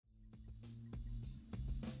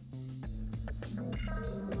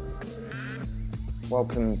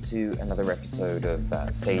Welcome to another episode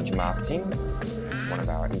of Sage Marketing, one of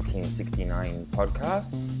our 1869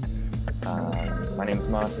 podcasts. My name is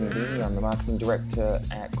Martin Beanie. I'm the Marketing Director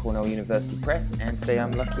at Cornell University Press, and today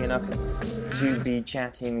I'm lucky enough to be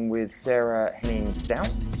chatting with Sarah Henning-Stout.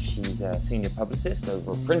 She's a Senior Publicist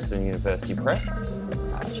over at Princeton University Press.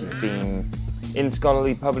 She's been in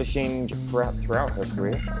scholarly publishing throughout her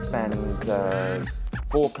career, spans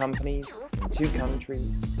 4 companies in 2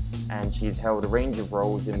 countries, and she's held a range of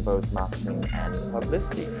roles in both marketing and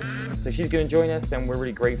publicity. So she's going to join us, and we're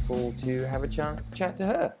really grateful to have a chance to chat to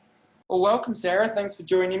her. Well, welcome, Sarah. Thanks for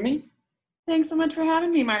joining me. Thanks so much for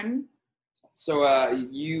having me, Martin. So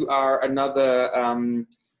you are another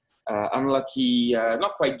unlucky,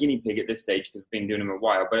 not quite guinea pig at this stage because we've been doing them a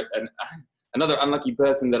while, but another unlucky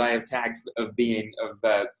person that I have tagged of being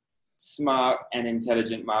a smart and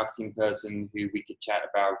intelligent marketing person who we could chat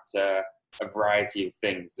about a variety of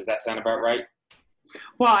things. Does that sound about right?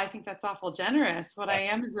 Well, I think that's awful generous. What I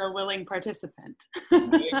am is a willing participant.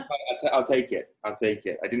 I'll take it. I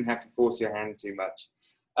didn't have to force your hand too much.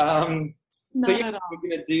 So yeah, we're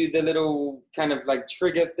going to do the little kind of like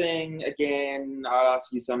trigger thing again. I'll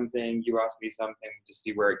ask you something, you ask me something, to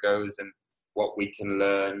see where it goes and what we can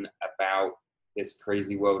learn about this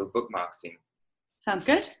crazy world of book marketing. Sounds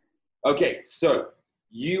good. Okay, so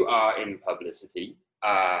you are in publicity,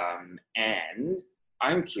 and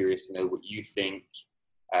I'm curious to know what you think.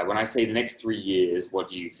 When I say the next 3 years, what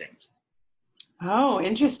do you think? Oh,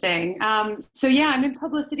 interesting. So yeah, I'm in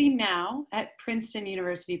publicity now at Princeton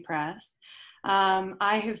University Press.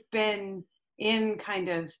 I have been in kind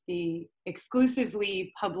of the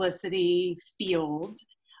exclusively publicity field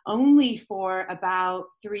only for about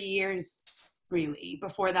 3 years, really.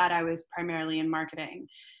 Before that, I was primarily in marketing.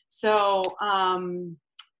 So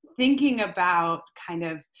thinking about kind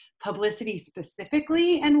of publicity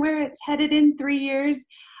specifically and where it's headed in 3 years,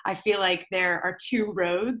 I feel like there are 2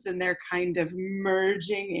 roads and they're kind of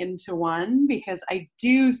merging into one, because I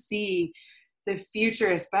do see the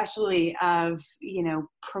future, especially of,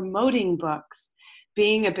 promoting books,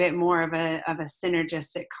 being a bit more of a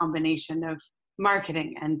synergistic combination of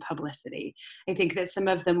marketing and publicity. I think that some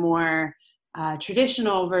of the more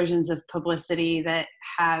traditional versions of publicity that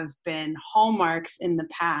have been hallmarks in the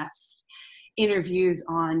past, interviews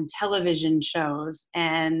on television shows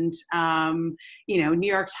and, New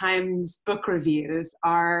York Times book reviews,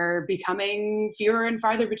 are becoming fewer and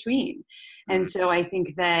farther between. And so I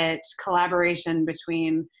think that collaboration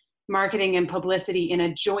between marketing and publicity in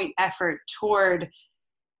a joint effort toward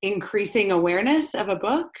increasing awareness of a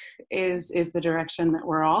book is the direction that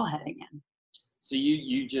we're all heading in. So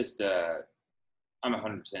you just, I'm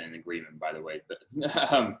 100% in agreement, by the way, but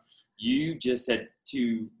you just said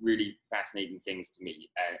 2 really fascinating things to me.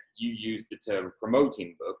 You used the term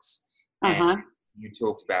promoting books, and you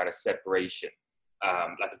talked about a separation,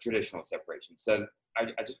 like a traditional separation. So I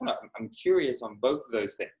just want to, I'm curious on both of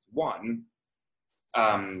those things. One,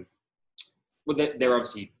 well, they're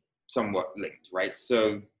obviously somewhat linked, right?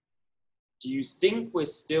 So do you think we're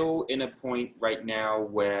still in a point right now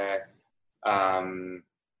where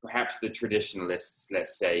perhaps the traditionalists,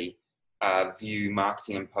 let's say, view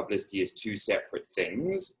marketing and publicity as 2 separate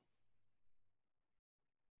things?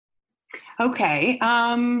 Okay.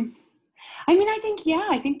 I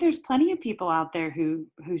think there's plenty of people out there who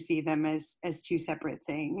see them as 2 separate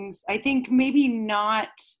things. I think maybe not,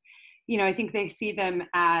 I think they see them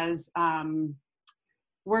as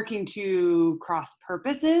working to cross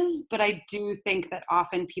purposes, but I do think that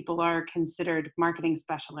often people are considered marketing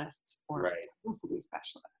specialists or publicity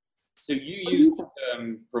specialists. So you use the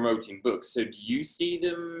term promoting books. So do you see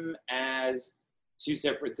them as 2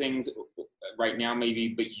 separate things right now, maybe?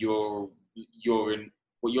 But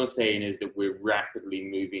what you're saying is that we're rapidly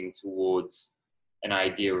moving towards an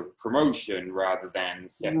idea of promotion rather than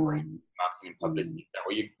separating marketing and publicity. Is that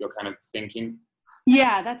what you're kind of thinking?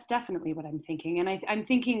 Yeah, that's definitely what I'm thinking. And I'm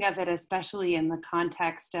thinking of it especially in the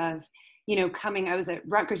context of, I was at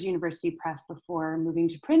Rutgers University Press before moving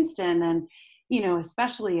to Princeton, and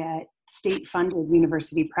especially at state-funded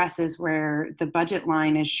university presses where the budget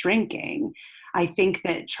line is shrinking, I think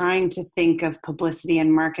that trying to think of publicity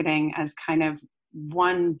and marketing as kind of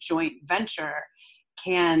one joint venture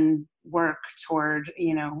can work toward,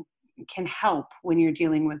 can help when you're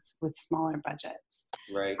dealing with smaller budgets.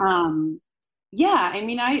 Right.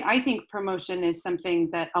 I think promotion is something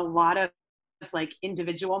that a lot of like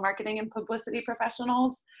individual marketing and publicity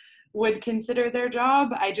professionals would consider their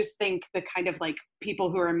job. I just think the kind of like people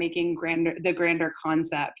who are making the grander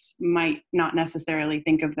concept might not necessarily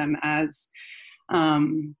think of them as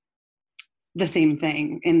the same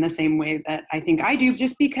thing in the same way that I think I do,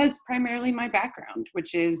 just because primarily my background,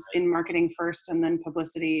 which is in marketing first and then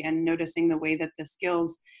publicity, and noticing the way that the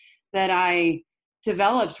skills that I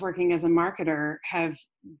developed working as a marketer have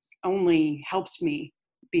only helped me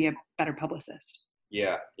be a better publicist.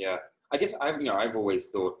 Yeah. I guess I've always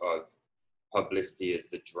thought of publicity as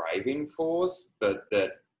the driving force, but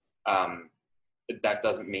that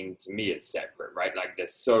doesn't mean to me it's separate, right? Like they're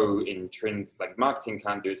so intrinsic, like marketing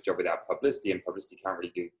can't do its job without publicity, and publicity can't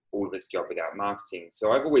really do all of its job without marketing.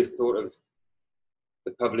 So I've always thought of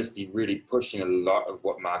the publicity really pushing a lot of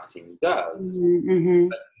what marketing does. Mm-hmm.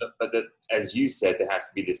 But that, as you said, there has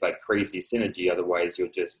to be this like crazy synergy. Otherwise you're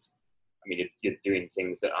doing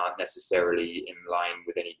things that aren't necessarily in line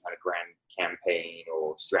with any kind of grand campaign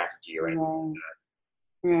or strategy or anything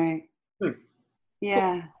like that. Right.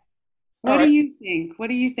 Yeah. All What right. do you think? What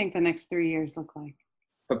do you think the next 3 years look like?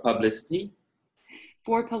 For publicity?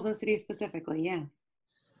 For publicity specifically, yeah.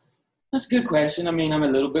 That's a good question. I mean, I'm a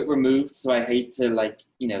little bit removed, so I hate to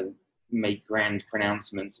make grand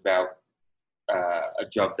pronouncements about a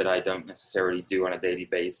job that I don't necessarily do on a daily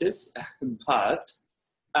basis. But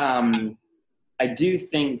I do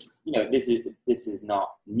think, this is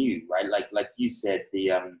not new, right? Like you said,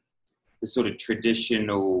 the sort of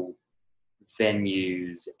traditional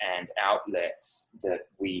venues and outlets that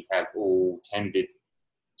we have all tended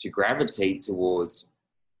to gravitate towards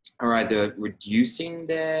are either reducing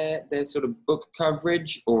their sort of book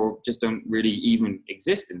coverage or just don't really even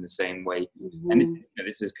exist in the same way. Mm-hmm. And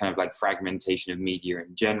this is kind of like fragmentation of media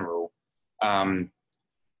in general. I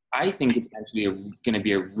think it's actually going to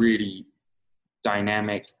be a really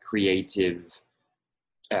dynamic, creative,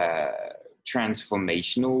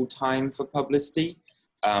 transformational time for publicity.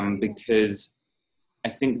 Because I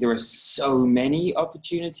think there are so many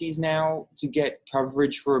opportunities now to get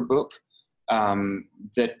coverage for a book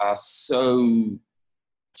that are so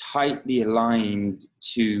tightly aligned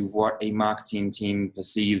to what a marketing team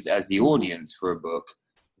perceives as the audience for a book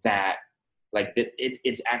that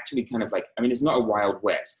it's actually kind of like, I mean, it's not a Wild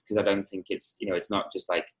West, because I don't think it's, it's not just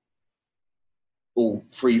like all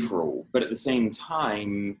free for all, but at the same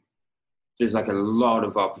time, there's like a lot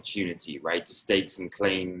of opportunity, right, to stake some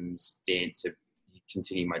claims in, to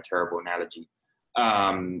continue my terrible analogy,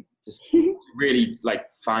 just really like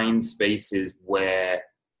find spaces where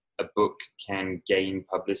a book can gain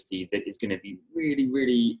publicity that is going to be really,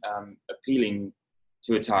 really appealing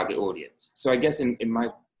to a target audience. So I guess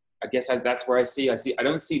that's where I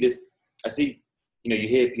don't see this. I see, you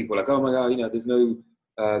hear people like, oh my God,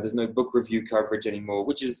 there's no book review coverage anymore,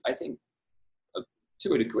 which is, I think,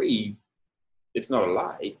 to a degree, it's not a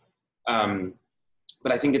lie.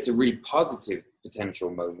 But I think it's a really positive potential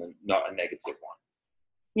moment, not a negative one.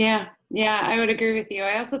 Yeah, I would agree with you.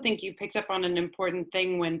 I also think you picked up on an important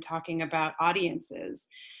thing when talking about audiences.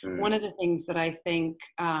 One of the things that I think,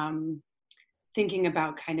 thinking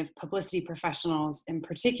about kind of publicity professionals in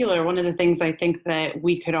particular, one of the things I think that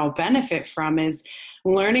we could all benefit from is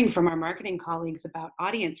learning from our marketing colleagues about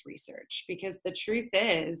audience research, because the truth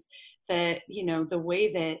is that, the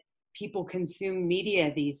way that people consume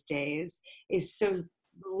media these days is so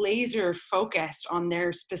laser focused on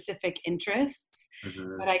their specific interests.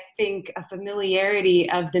 Mm-hmm. But I think a familiarity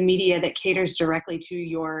of the media that caters directly to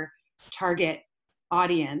your target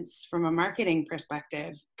audience from a marketing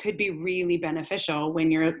perspective could be really beneficial when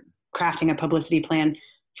you're crafting a publicity plan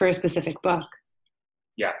for a specific book.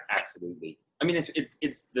 Yeah, absolutely. I mean,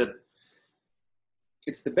 it's the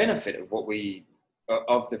benefit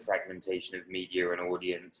of the fragmentation of media and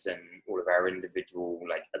audience and all of our individual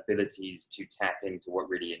abilities to tap into what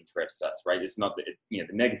really interests us, right? It's not that, the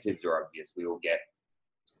negatives are obvious. We all get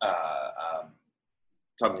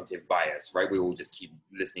cognitive bias, right? We all just keep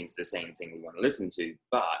listening to the same thing we want to listen to.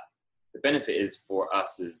 But the benefit is for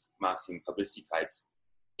us as marketing publicity types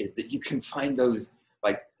is that you can find those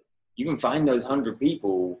 100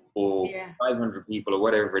 people or 500 people or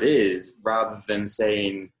whatever it is, rather than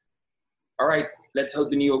saying, all right, let's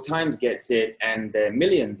hope the New York Times gets it, and there are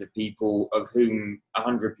millions of people of whom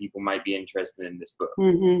 100 people might be interested in this book.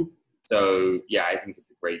 Mm-hmm. So, yeah, I think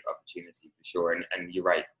it's a great opportunity for sure. And you're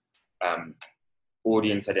right.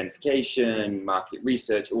 Audience identification, market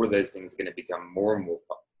research, all of those things are going to become more and more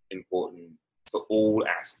important for all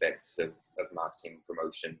aspects of marketing,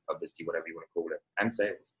 promotion, publicity, whatever you want to call it, and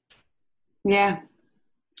sales. Yeah,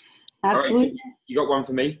 absolutely. Right, you got one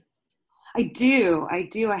for me? I do. I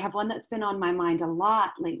have one that's been on my mind a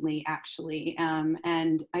lot lately, actually.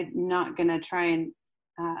 And I'm not going to try and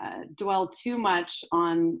dwell too much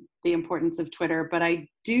on the importance of Twitter, but I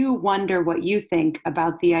do wonder what you think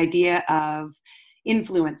about the idea of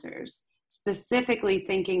influencers. specifically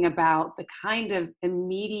thinking about the kind of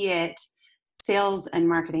immediate sales and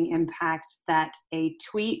marketing impact that a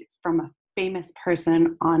tweet from a famous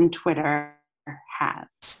person on Twitter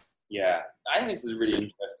has. Yeah, I think this is a really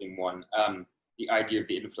interesting one. The idea of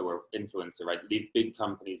the influencer, right? These big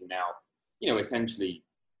companies are now, essentially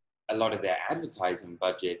a lot of their advertising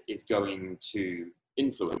budget is going to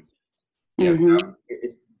influencers.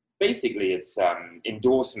 It's basically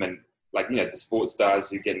endorsement, like, the sports stars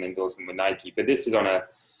who get an endorsement with Nike. But this is on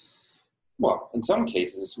in some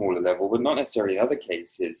cases, a smaller level, but not necessarily in other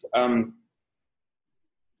cases.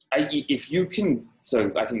 If you can,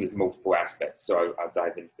 so I think there's multiple aspects, so I'll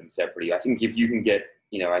dive into them separately. I think if you can get,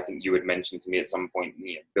 I think you had mentioned to me at some point,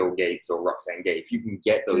 Bill Gates or Roxane Gay, if you can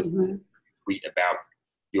get those to tweet about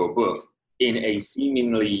your book in a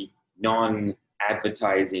seemingly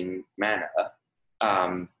non-advertising manner,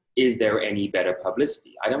 is there any better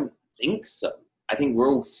publicity? I don't think so. I think we're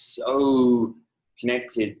all so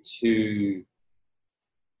connected to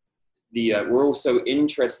we're also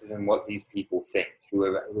interested in what these people think, who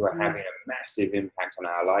are having a massive impact on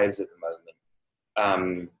our lives at the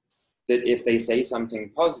moment. That if they say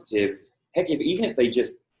something positive, heck, even if they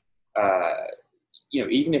just,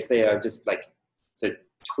 even if they are just like, it's a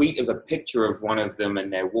tweet of a picture of one of them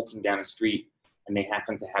and they're walking down the street and they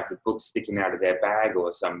happen to have the book sticking out of their bag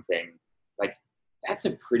or something, like, that's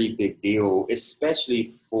a pretty big deal,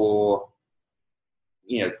 especially for,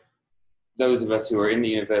 those of us who are in the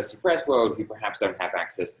university press world who perhaps don't have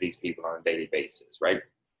access to these people on a daily basis, right?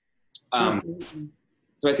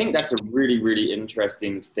 So I think that's a really, really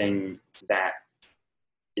interesting thing that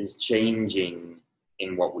is changing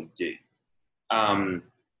in what we do.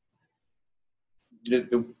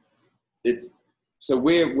 So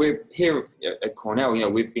we're here at Cornell,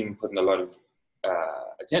 we've been putting a lot of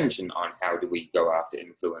attention on how do we go after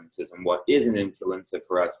influencers and what is an influencer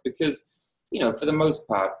for us, because, for the most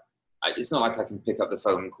part, it's not like I can pick up the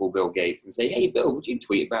phone and call Bill Gates and say, hey, Bill, would you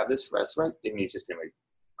tweet about this for us, right? And he's just going to be,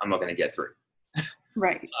 I'm not going to get through.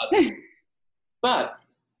 Right. But,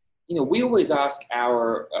 we always ask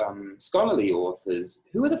our scholarly authors,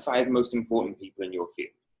 who are the 5 most important people in your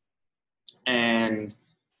field? And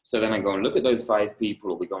so then I go and look at those 5 people,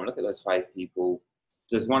 or we go and look at those 5 people.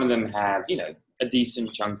 Does one of them have, a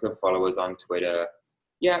decent chunk of followers on Twitter?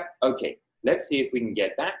 Yeah, okay. Let's see if we can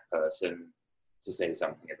get that person to say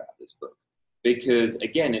something about this book. Because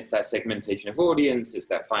again, it's that segmentation of audience, it's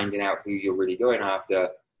that finding out who you're really going after.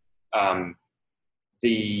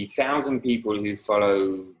 The 1,000 people who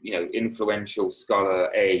follow, influential scholar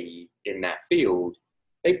A in that field,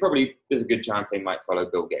 there's a good chance they might follow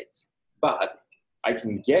Bill Gates. But I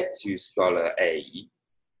can get to scholar A,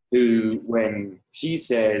 who, when she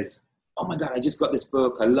says, oh my God, I just got this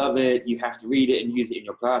book, I love it, you have to read it and use it in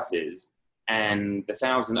your classes. And the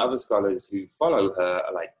 1,000 other scholars who follow her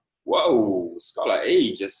are like, whoa, Scholar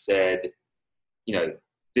A just said,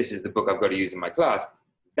 this is the book I've got to use in my class.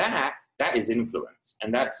 That is influence.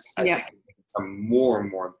 And that's I think, become more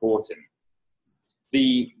and more important.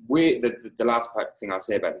 The last thing I'll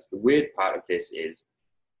say about this, the weird part of this is,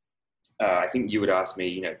 I think you would ask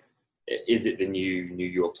me, is it the new New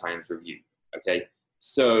York Times Review? Okay.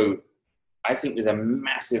 So I think there's a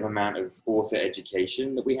massive amount of author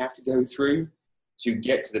education that we have to go through to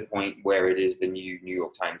get to the point where it is the new New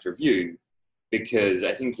York Times Review. Because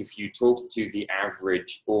I think if you talk to the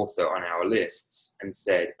average author on our lists and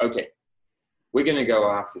said, okay, we're going to go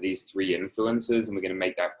after these 3 influencers and we're going to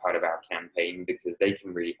make that part of our campaign because they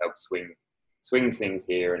can really help swing things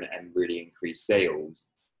here and really increase sales.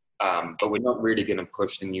 But we're not really going to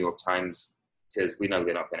push the New York Times because we know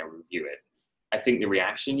they're not going to review it. I think the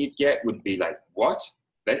reaction you'd get would be like, what?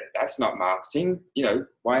 That's not marketing.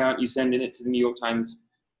 Why aren't you sending it to the New York Times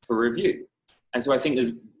for review? And so I think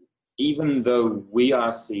even though we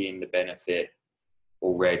are seeing the benefit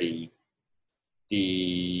already,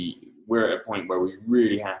 we're at a point where we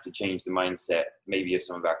really have to change the mindset, maybe of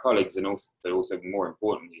some of our colleagues, but also more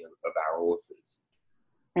importantly of our authors.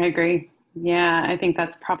 I agree. Yeah, I think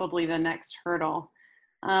that's probably the next hurdle.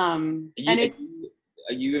 Are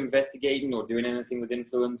you investigating or doing anything with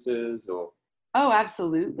influencers or? Oh,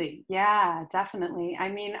 absolutely. Yeah, definitely. I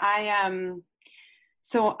mean,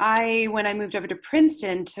 when I moved over to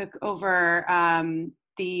Princeton, took over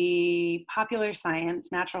the popular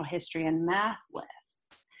science, natural history, and math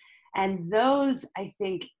lists. And those, I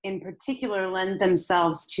think, in particular, lend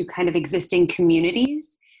themselves to kind of existing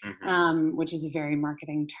communities, which is a very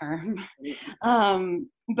marketing term.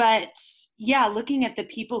 But yeah, looking at the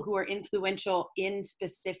people who are influential in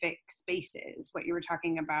specific spaces, what you were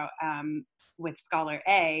talking about with Scholar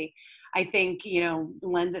A, I think,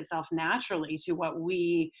 lends itself naturally to what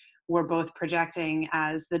we we're both projecting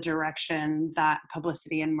as the direction that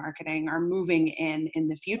publicity and marketing are moving in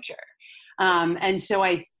the future. And so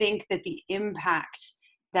I think that the impact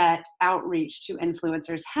that outreach to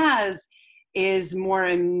influencers has is more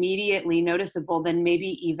immediately noticeable than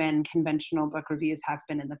maybe even conventional book reviews have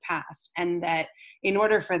been in the past. And that in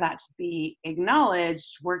order for that to be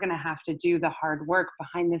acknowledged, we're going to have to do the hard work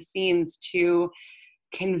behind the scenes to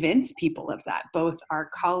convince people of that, both our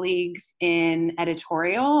colleagues in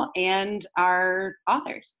editorial and our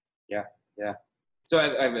authors. Yeah, yeah. So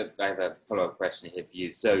I have a follow-up question here for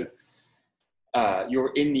you. So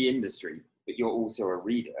you're in the industry, but you're also a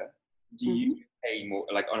reader. Do you pay more,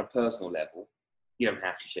 like on a personal level? You don't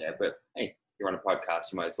have to share, but hey, you're on a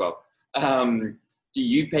podcast, you might as well. Do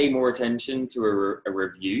you pay more attention to a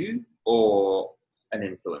review or an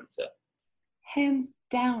influencer? Hands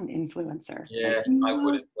down influencer. Yeah, I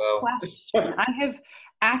would as well. Question. I have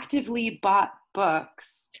actively bought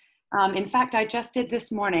books. In fact, I just did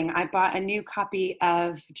this morning. I bought a new copy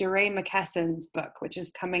of DeRay McKesson's book, which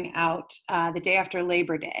is coming out the day after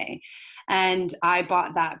Labor Day. And I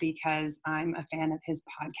bought that because I'm a fan of his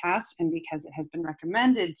podcast and because it has been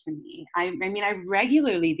recommended to me. I mean, I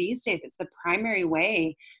regularly these days, it's the primary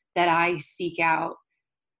way that I seek out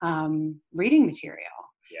reading material.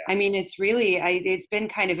 Yeah. I mean, it's really, it's been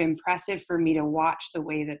kind of impressive for me to watch the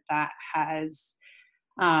way that has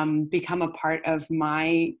become a part of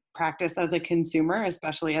my practice as a consumer,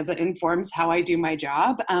 especially as it informs how I do my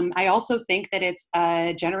job. I also think that it's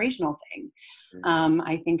a generational thing.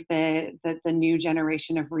 I think that the new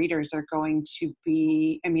generation of readers are going to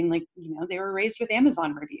be, I mean, like, you know, they were raised with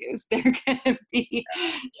Amazon reviews. They're going to be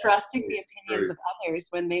trusting the opinions of others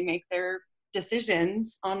when they make their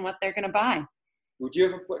decisions on what they're going to buy. Would you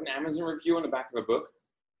ever put an Amazon review on the back of a book?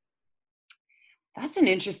 That's an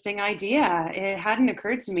interesting idea. It hadn't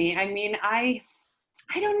occurred to me. I mean, I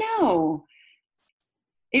don't know.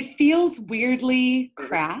 It feels weirdly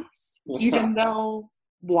crass, even though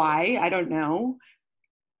why, I don't know.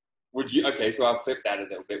 Would you, okay, so I'll flip that a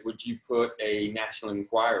little bit. Would you put a National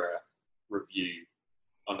Enquirer review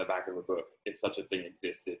on the back of a book if such a thing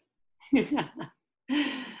existed?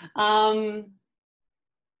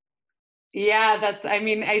 Yeah,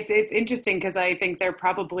 it's interesting because I think they're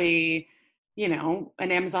probably, you know,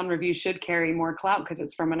 an Amazon review should carry more clout because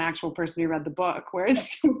it's from an actual person who read the book, whereas I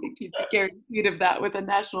don't think you'd be guaranteed of that with a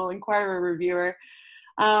National Enquirer reviewer.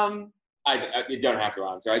 You don't have to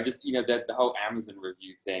answer. I just, you know, the whole Amazon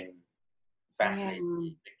review thing fascinates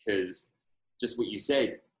me because just what you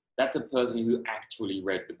said, that's a person who actually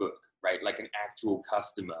read the book, right? Like an actual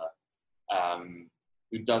customer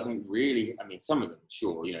who doesn't really, I mean, some of them,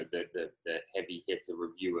 sure, you know, the heavy hitter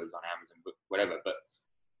reviewers on Amazon, but whatever, but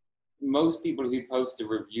most people who post a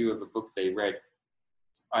review of a book they read,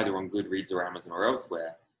 either on Goodreads or Amazon or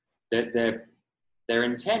elsewhere, their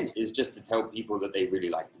intent is just to tell people that they really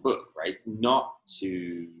like the book, right? Not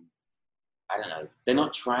to, I don't know, they're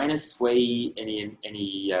not trying to sway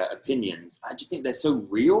any opinions. I just think they're so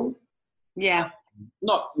real. Yeah.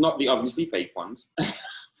 Not the obviously fake ones,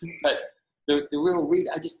 but the real read.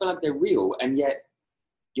 I just feel like they're real, and yet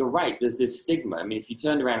you're right. There's this stigma. I mean, if you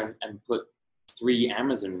turned around and put 3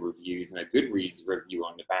 Amazon reviews and a Goodreads review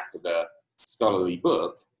on the back of a scholarly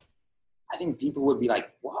book, I think people would be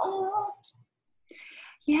like, what?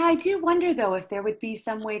 Yeah, I do wonder though if there would be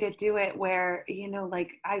some way to do it where, you know,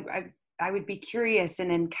 like I would be curious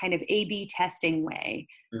in a kind of A/B testing way.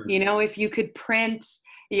 You know, if you could print,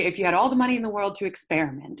 if you had all the money in the world to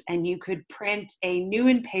experiment and you could print a new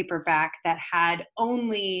in paperback that had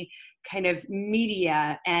only kind of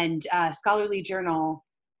media and scholarly journal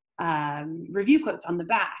review quotes on the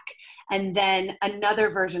back, and then another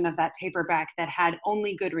version of that paperback that had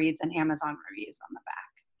only Goodreads and Amazon reviews on the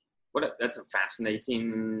back. That's a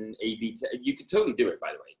fascinating A/B test. You could totally do it,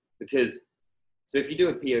 by the way, because so if you do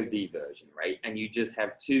a POV version, right, and you just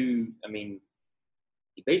have 2, I mean,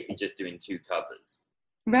 you're basically just doing 2 covers.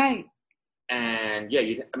 Right. And yeah,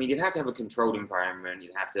 you'd have to have a controlled environment.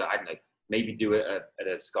 You'd have to, I don't know, maybe do it at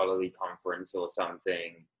a scholarly conference or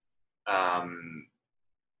something.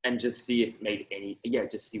 And just see if it made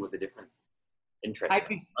just see what the difference. Interesting. I'd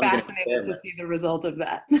be fascinated to see the result of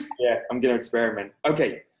that. Yeah, I'm going to experiment.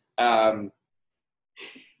 Okay.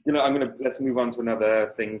 Let's move on to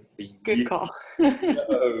another thing for you. Good call.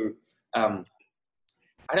 So,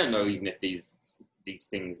 I don't know even if these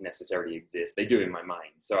things necessarily exist. They do in my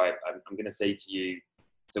mind. So I'm going to say to you,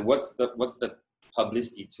 so what's the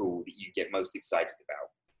publicity tool that you get most excited about?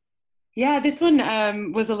 Yeah, this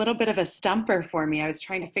one was a little bit of a stumper for me. I was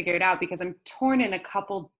trying to figure it out because I'm torn in a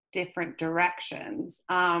couple different directions.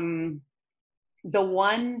 The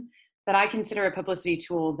one that I consider a publicity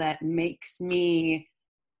tool that makes me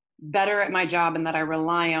better at my job and that I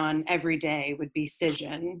rely on every day would be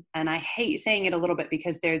Cision. And I hate saying it a little bit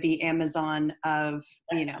because they're the Amazon of,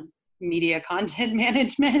 media content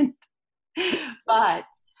management. But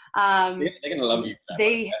they're going to love you for that.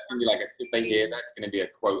 That's going to be like, if they hear that's going to be a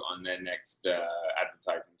quote on their next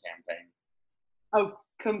advertising campaign. Oh,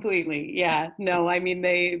 completely. Yeah. No, I mean,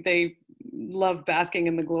 they love basking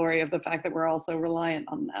in the glory of the fact that we're also reliant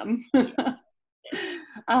on them.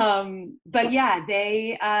 But yeah,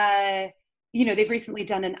 they've recently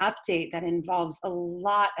done an update that involves a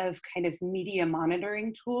lot of kind of media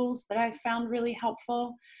monitoring tools that I found really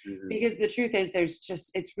helpful, because the truth is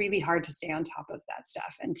it's really hard to stay on top of that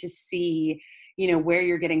stuff and to see, where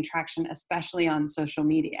you're getting traction, especially on social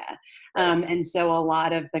media. And so a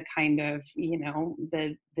lot of the kind of,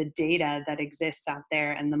 the data that exists out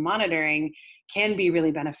there and the monitoring can be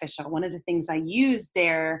really beneficial. One of the things I use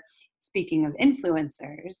there, speaking of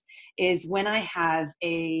influencers, is when I have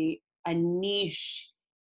a niche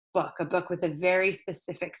book, a book with a very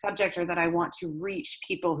specific subject, or that I want to reach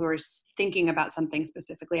people who are thinking about something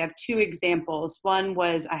specifically. I have two examples. One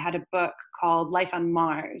was I had a book called Life on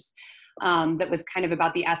Mars, that was kind of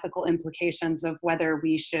about the ethical implications of whether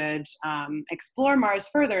we should explore Mars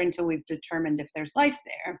further until we've determined if there's life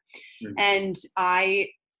there. And I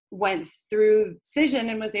went through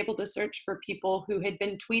Cision and was able to search for people who had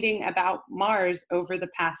been tweeting about Mars over the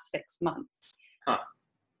past 6 months.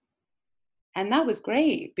 And that was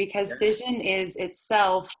great because Cision is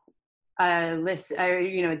itself a list,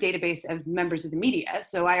 a database of members of the media.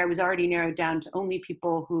 So I was already narrowed down to only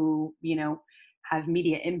people who, have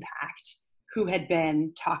media impact, who had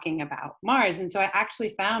been talking about Mars. And so I actually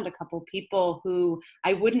found a couple people who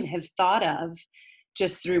I wouldn't have thought of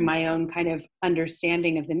just through my own kind of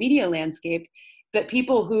understanding of the media landscape, but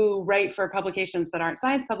people who write for publications that aren't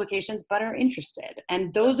science publications, but are interested.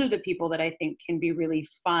 And those are the people that I think can be really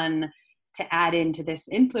fun to add into this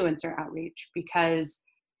influencer outreach, because,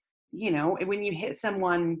 when you hit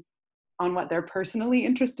someone on what they're personally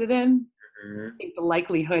interested in, I think the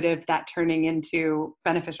likelihood of that turning into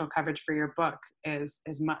beneficial coverage for your book is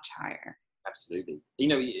much higher. Absolutely.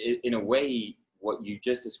 In a way, what you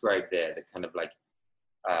just described there, the kind of like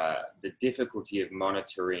the difficulty of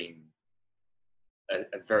monitoring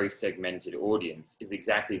a very segmented audience is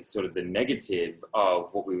exactly sort of the negative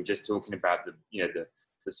of what we were just talking about, the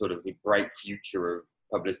sort of the bright future of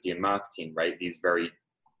publicity and marketing, right? These very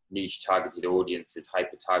niche targeted audiences,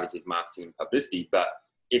 hyper-targeted marketing and publicity. But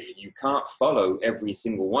if you can't follow every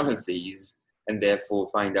single one of these and therefore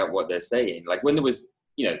find out what they're saying, like when there was,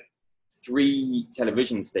 3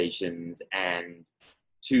 television stations and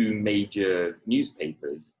 2 major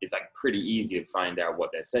newspapers, it's like pretty easy to find out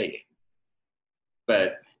what they're saying.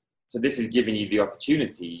 But so this is giving you the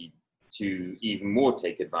opportunity to even more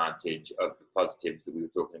take advantage of the positives that we were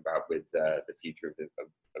talking about with the future of the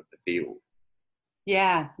field.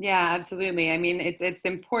 Yeah, absolutely. I mean, it's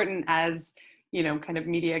important as, kind of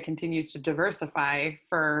media continues to diversify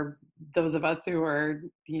for those of us who are,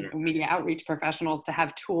 media outreach professionals, to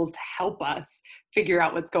have tools to help us figure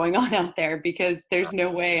out what's going on out there, because there's no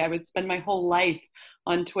way I would spend my whole life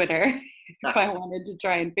on Twitter if I wanted to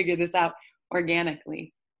try and figure this out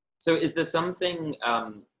organically. So is there something,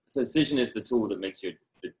 so Cision is the tool that makes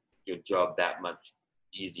your job that much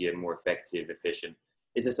easier, more effective, efficient.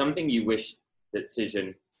 Is there something you wish that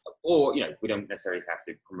Cision, or, we don't necessarily have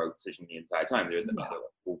to promote Cision the entire time. There's other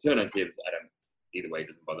alternatives. Either way, it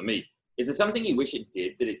doesn't bother me. Is there something you wish it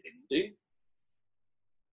did that it didn't do?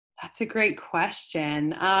 That's a great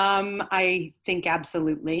question. I think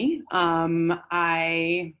absolutely.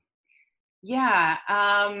 It's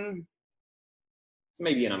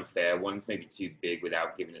maybe an unfair one. It's maybe too big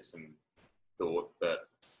without giving it some thought, but.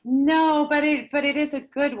 No, but it is a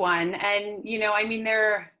good one. And,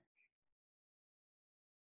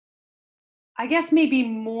 I guess maybe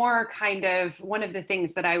more kind of one of the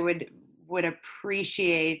things that I would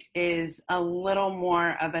appreciate is a little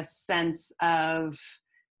more of a sense of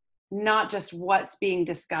not just what's being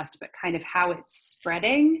discussed, but kind of how it's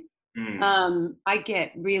spreading. I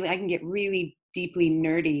can get really deeply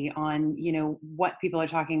nerdy on, what people are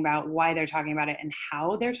talking about, why they're talking about it, and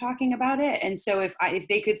how they're talking about it. And so if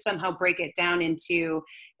they could somehow break it down into,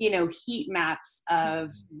 heat maps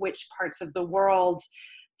of which parts of the world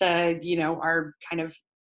are kind of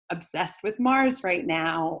obsessed with Mars right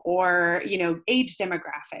now, or, age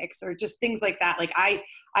demographics, or just things like that. Like I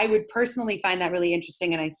would personally find that really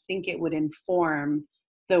interesting. And I think it would inform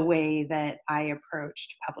the way that I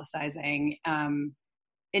approached publicizing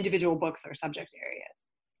individual books or subject areas.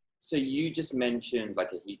 So you just mentioned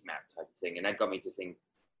like a heat map type of thing. And that got me to think,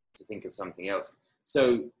 to think of something else.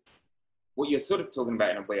 So what you're sort of talking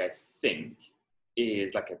about in a way, I think,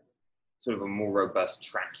 is like a sort of a more robust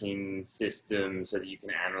tracking system so that you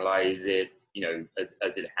can analyze it,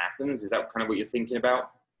 as it happens. Is that kind of what you're thinking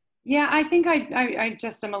about? Yeah, I think I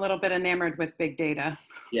just am a little bit enamored with big data.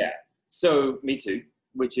 Yeah. So me too,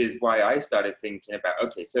 which is why I started thinking about,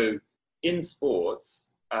 okay, so in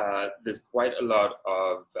sports, there's quite a lot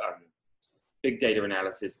of big data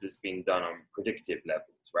analysis that's been done on predictive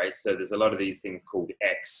levels, right? So there's a lot of these things called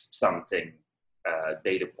X something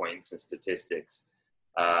data points and statistics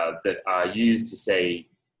that are used to say,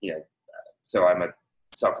 so I'm a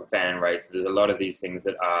soccer fan, right? So there's a lot of these things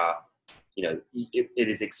that are, it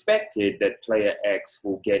is expected that player X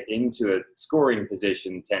will get into a scoring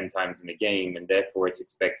position 10 times in a game, and therefore it's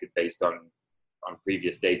expected based on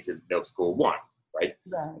previous data they'll score 1, right?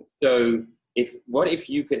 Right. So what if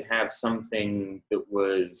you could have something that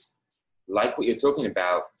was like what you're talking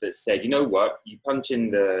about, that said, you know what, you punch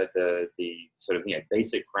in the sort of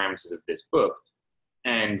basic parameters of this book,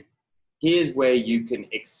 and here's where you can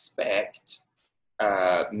expect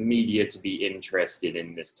media to be interested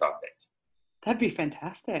in this topic. That'd be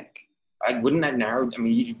fantastic. Wouldn't that narrow? I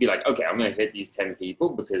mean, you'd be like, okay, I'm going to hit these 10 people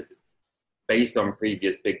because based on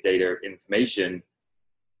previous big data information,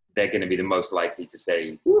 they're going to be the most likely to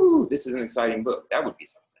say, "Woo, this is an exciting book." That would be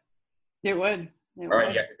something. It would. All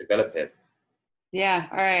right, you have to develop it. Yeah.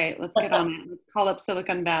 All right. Let's get on it. Let's call up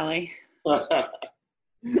Silicon Valley.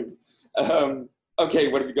 Okay,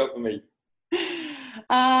 what have you got for me?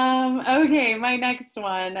 Okay, my next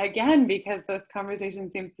one, again, because this conversation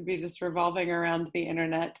seems to be just revolving around the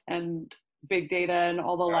internet and big data and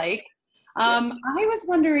all the like. I was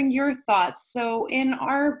wondering your thoughts. So in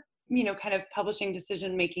our, kind of publishing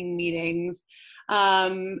decision-making meetings,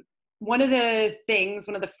 one of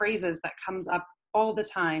the phrases that comes up all the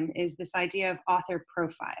time is this idea of author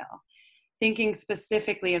profile. Thinking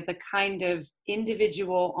specifically of the kind of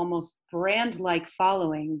individual, almost brand-like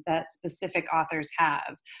following that specific authors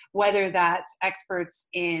have, whether that's experts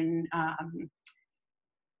in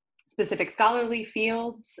specific scholarly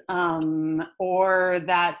fields, or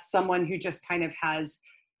that's someone who just kind of has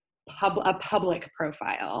a public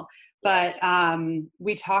profile. But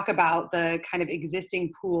we talk about the kind of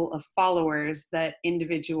existing pool of followers that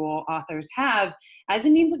individual authors have as a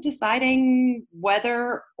means of deciding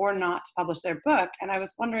whether or not to publish their book. And I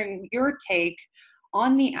was wondering your take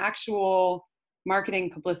on the actual marketing,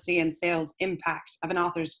 publicity, and sales impact of an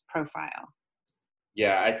author's profile.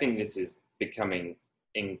 Yeah, I think this is becoming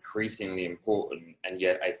increasingly important, and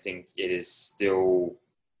yet I think it is still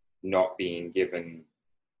not being given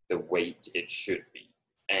the weight it should be.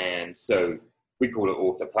 And so we call it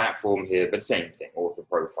author platform here, but same thing, author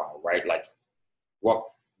profile, right? Like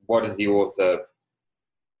what is the author,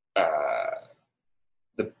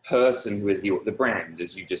 the person who is the brand,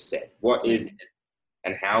 as you just said, what is it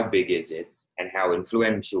and how big is it and how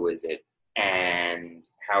influential is it and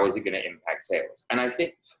how is it going to impact sales? And I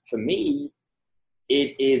think for me,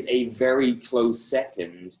 it is a very close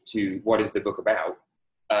second to what is the book about,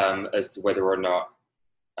 as to whether or not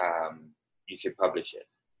you should publish it.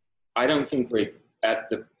 I don't think we're at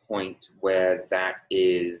the point where that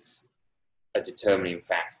is a determining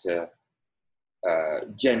factor.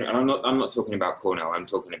 And I'm not talking about Cornell. I'm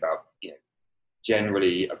talking about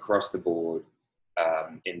generally across the board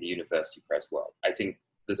in the university press world. I think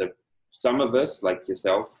there's some of us like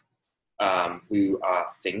yourself who are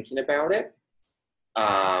thinking about it,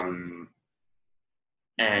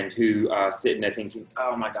 and who are sitting there thinking,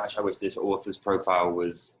 "Oh my gosh, I wish this author's profile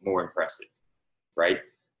was more impressive," right?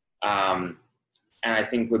 And I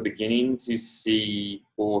think we're beginning to see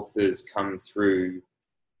authors come through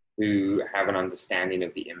who have an understanding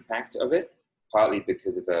of the impact of it, partly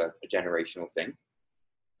because of a generational thing.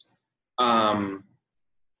 And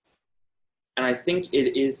I think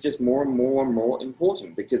it is just more and more and more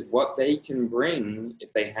important, because what they can bring,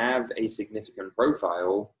 if they have a significant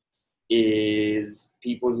profile, is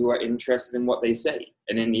people who are interested in what they say.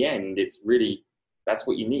 And in the end, it's really, that's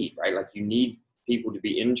what you need, right? Like you need people to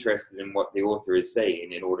be interested in what the author is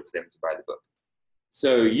saying in order for them to buy the book.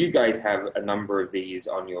 So you guys have a number of these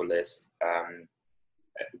on your list.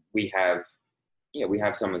 We have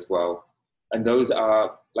some as well. And those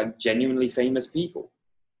are like genuinely famous people.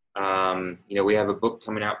 We have a book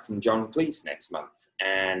coming out from John Cleese next month,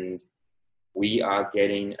 and we are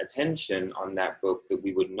getting attention on that book that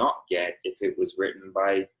we would not get if it was written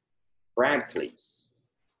by Brad Cleese.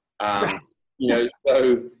 Right.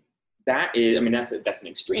 So that is, that's an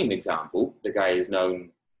extreme example. The guy is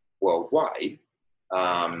known worldwide.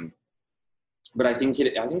 But I think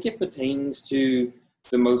it pertains to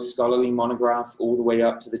the most scholarly monograph all the way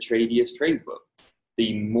up to the tradiest trade book.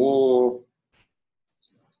 The more,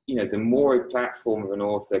 the more a platform of an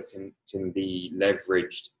author can be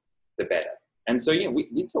leveraged, the better. And so,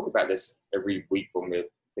 we talk about this every week when we're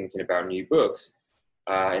thinking about new books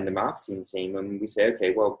in the marketing team, and we say,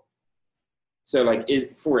 okay, well, so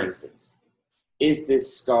for instance, is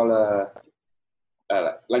this scholar,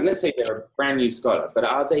 let's say they're a brand new scholar, but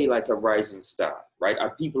are they like a rising star, right?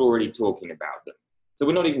 Are people already talking about them? So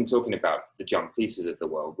we're not even talking about the John Cleeses of the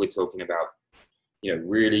world. We're talking about,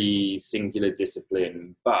 really singular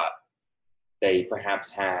discipline, but they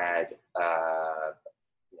perhaps had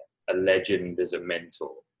a legend as a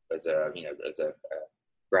mentor, as a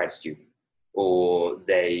grad student, or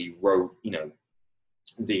they wrote,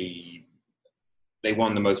 they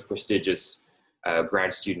won the most prestigious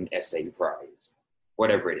grad student essay prize,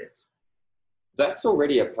 whatever it is. That's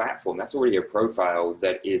already a platform. That's already a profile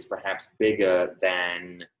that is perhaps bigger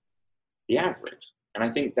than the average. And I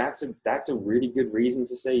think that's a really good reason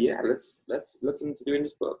to say, yeah, let's look into doing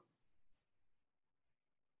this book.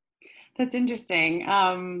 That's interesting.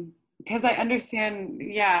 Because I understand,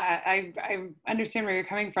 I understand where you're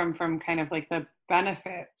coming from kind of like the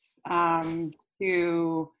benefits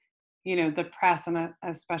to, the press, and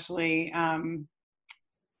especially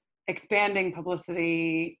expanding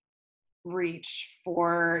publicity reach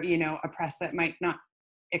for, a press that might not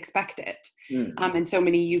expect it. And so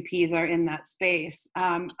many UPs are in that space.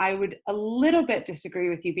 I would a little bit disagree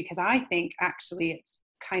with you, because I think actually it's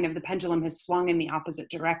kind of the pendulum has swung in the opposite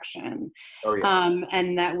direction. Oh, yeah.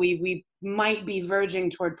 And that we might be verging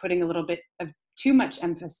toward putting a little bit of too much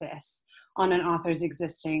emphasis on an author's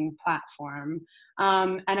existing platform.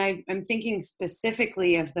 And I'm thinking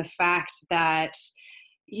specifically of the fact that,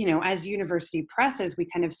 as university presses, we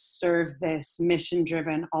kind of serve this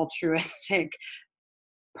mission-driven, altruistic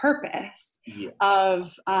purpose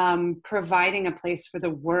of providing a place for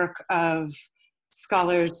the work of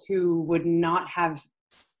scholars who would not have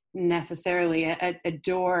necessarily a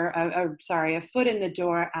foot in the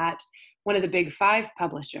door at one of the big five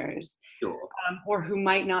publishers, sure. Or who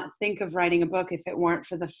might not think of writing a book if it weren't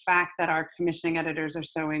for the fact that our commissioning editors are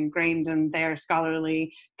so ingrained in their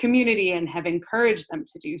scholarly community and have encouraged them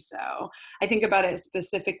to do so. I think about it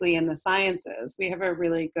specifically in the sciences. We have a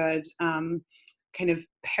really good kind of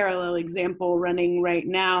parallel example running right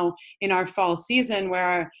now in our fall season,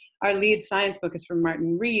 where our lead science book is from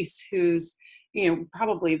Martin Rees, who's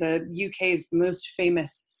probably the UK's most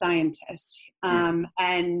famous scientist.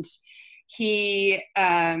 And he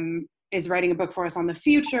is writing a book for us on the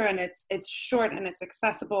future, and it's short and it's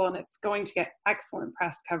accessible and it's going to get excellent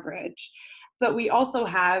press coverage. But we also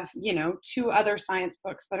have, 2 other science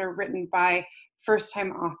books that are written by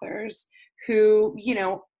first-time authors who,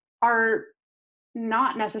 are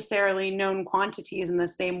not necessarily known quantities in the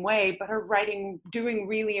same way, but are doing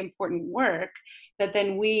really important work that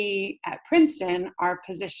then we at Princeton are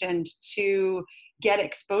positioned to get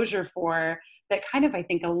exposure for, that kind of, I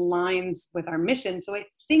think, aligns with our mission. So I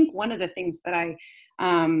think one of the things that I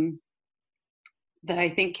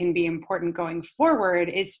think can be important going forward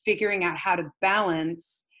is figuring out how to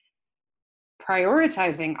balance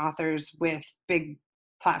prioritizing authors with big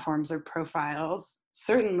platforms or profiles,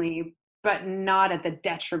 certainly, but not at the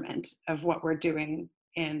detriment of what we're doing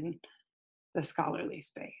in the scholarly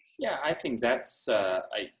space. Yeah, I think that's,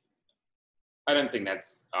 I don't think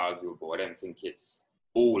that's arguable. I don't think it's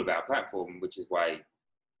all about platform, which is why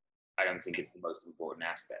I don't think it's the most important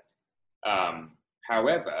aspect.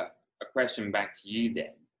 However, a question back to you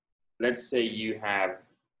then. Let's say you have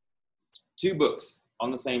 2 books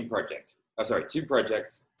on the same project. 2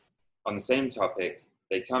 projects on the same topic.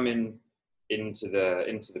 They come into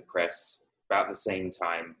the press about the same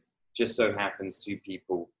time. Just so happens 2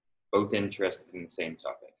 people both interested in the same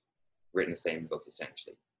topic, written the same book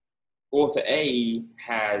essentially. Author A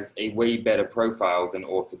has a way better profile than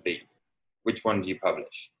author B. Which one do you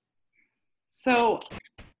publish? So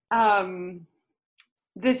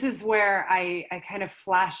this is where I kind of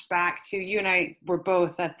flash back to, you and I were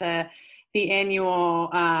both at the annual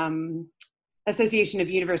Association of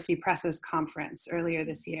University Presses conference earlier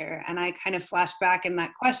this year. And I kind of flashed back in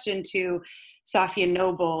that question to Safia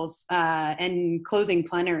Noble's and Closing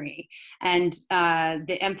Plenary, and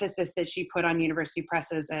the emphasis that she put on university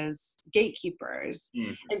presses as gatekeepers.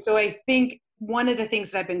 Mm-hmm. And so I think one of the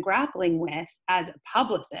things that I've been grappling with as a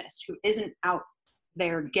publicist who isn't out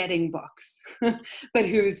there getting books, but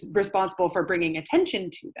who's responsible for bringing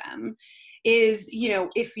attention to them, is,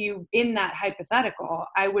 if you, in that hypothetical,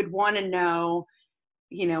 I would want to know,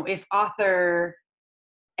 if author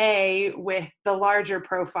A with the larger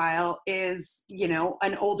profile is, you know,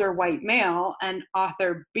 an older white male, and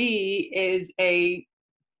author B is a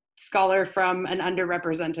scholar from an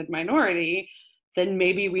underrepresented minority, then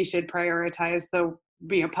maybe we should prioritize the,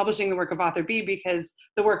 you know, publishing the work of author B because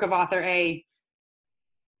the work of author A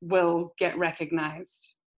will get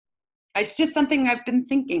recognized. It's just something I've been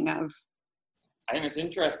thinking of. I think it's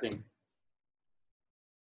interesting.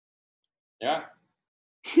 Yeah.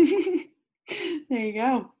 There you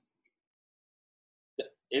go.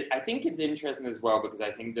 I think it's interesting as well because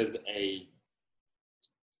I think there's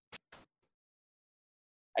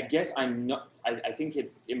I guess I think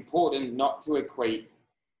it's important not to equate,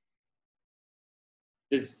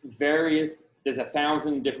 there's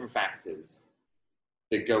 1,000 different factors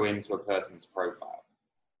that go into a person's profile.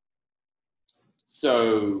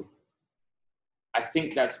 So I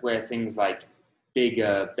think that's where things like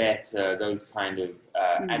bigger, better, those kind of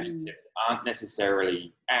adjectives aren't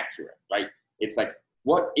necessarily accurate, right? It's like,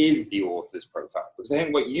 what is the author's profile? Because I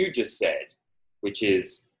think what you just said, which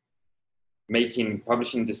is making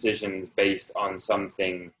publishing decisions based on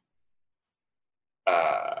something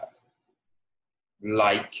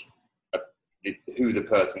like who the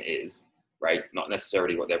person is, right? Not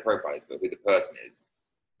necessarily what their profile is, but who the person is.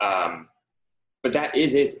 But that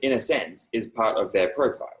is, in a sense, is part of their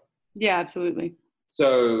profile. Yeah, absolutely.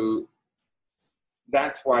 So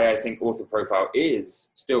that's why I think author profile is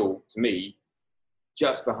still, to me,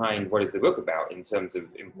 just behind what is the book about in terms of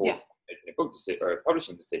importance of making a book decision or a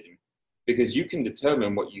publishing decision, because you can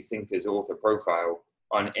determine what you think is author profile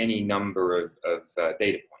on any number of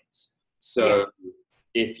data points. So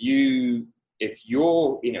if you're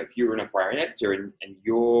an aspiring editor and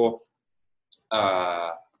your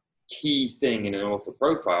key thing in an author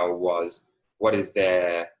profile was what is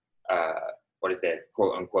their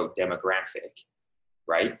quote unquote demographic,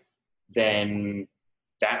 right? Then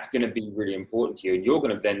that's going to be really important to you, and you're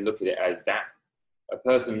going to then look at it as that a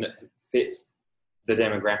person that fits the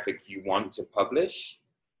demographic you want to publish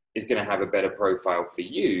is going to have a better profile for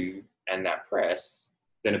you and that press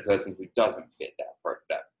than a person who doesn't fit that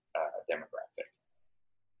demographic.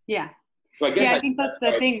 Yeah. So I think that's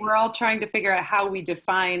the thing. We're all trying to figure out how we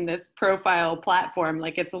define this profile platform.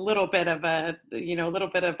 Like it's a little bit it's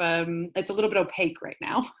a little bit opaque right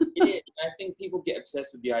now. It is. I think people get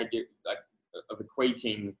obsessed with the idea of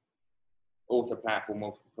equating author platform,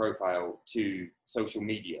 author profile to social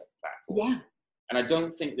media platform. Yeah. And I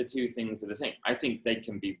don't think the two things are the same. I think they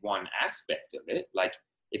can be one aspect of it. Like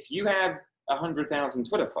if you have 100,000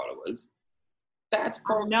 Twitter followers, that's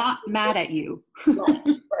probably... I'm not mad at you.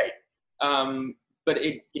 Right. But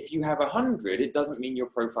if you have 100, it doesn't mean your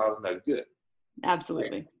profile is no good.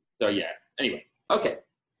 Absolutely. Right? So yeah. Anyway, okay.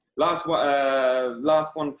 Last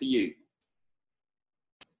one for you.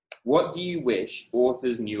 What do you wish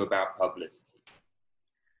authors knew about publicity?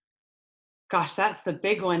 Gosh, that's the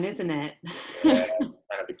big one, isn't it? Yeah, that's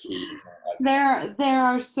kind of the key. There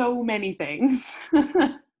are so many things.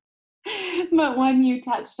 But one you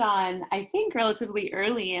touched on, I think relatively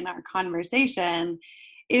early in our conversation,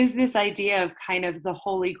 is this idea of kind of the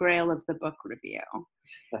holy grail of the book review.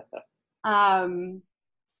 And,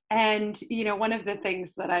 you know, one of the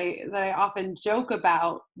things that I often joke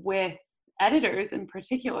about with editors in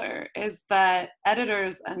particular is that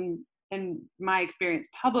editors and, in my experience,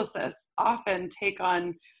 publicists often take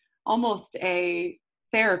on almost a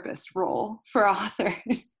therapist role for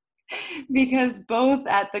authors because both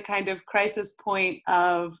at the kind of crisis point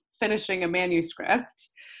of finishing a manuscript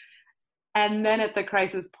and then at the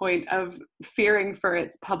crisis point of fearing for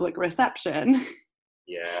its public reception.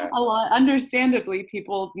 Yeah. Understandably,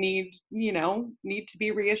 people need to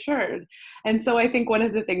be reassured. And so I think one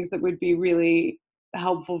of the things that would be really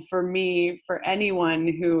helpful for me, for anyone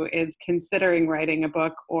who is considering writing a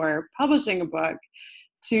book or publishing a book,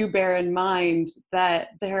 to bear in mind that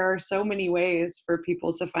there are so many ways for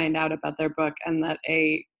people to find out about their book, and that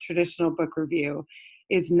a traditional book review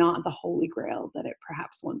is not the holy grail that it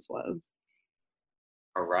perhaps once was.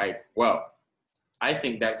 All right. Well, I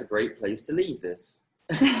think that's a great place to leave this.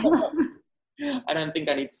 I don't think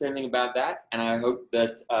I need to say anything about that. And I hope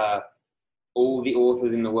that all the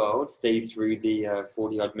authors in the world stay through the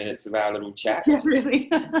 40 odd minutes of our little chat. Yeah,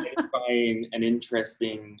 really. Edifying and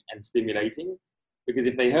interesting and stimulating. Because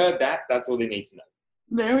if they heard that, that's all they need to know.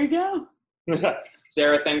 There we go.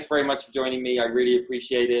 Sarah, thanks very much for joining me. I really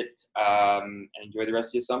appreciate it. And enjoy the rest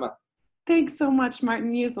of your summer. Thanks so much,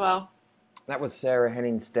 Martin. You as well. That was Sarah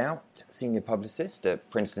Henning-Stout, Senior Publicist at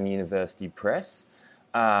Princeton University Press.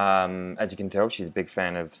 As you can tell, she's a big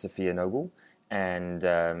fan of Sophia Noble.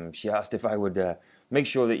 And she asked if I would make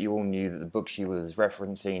sure that you all knew that the book she was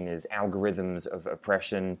referencing is Algorithms of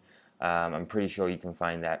Oppression. I'm pretty sure you can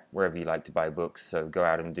find that wherever you like to buy books, so go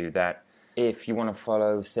out and do that. If you want to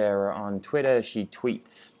follow Sarah on Twitter, she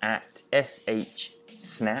tweets at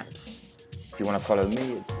shsnaps. If you want to follow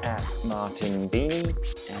me, it's at Martin Beanie,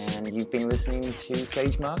 and you've been listening to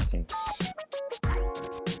Sage Marketing.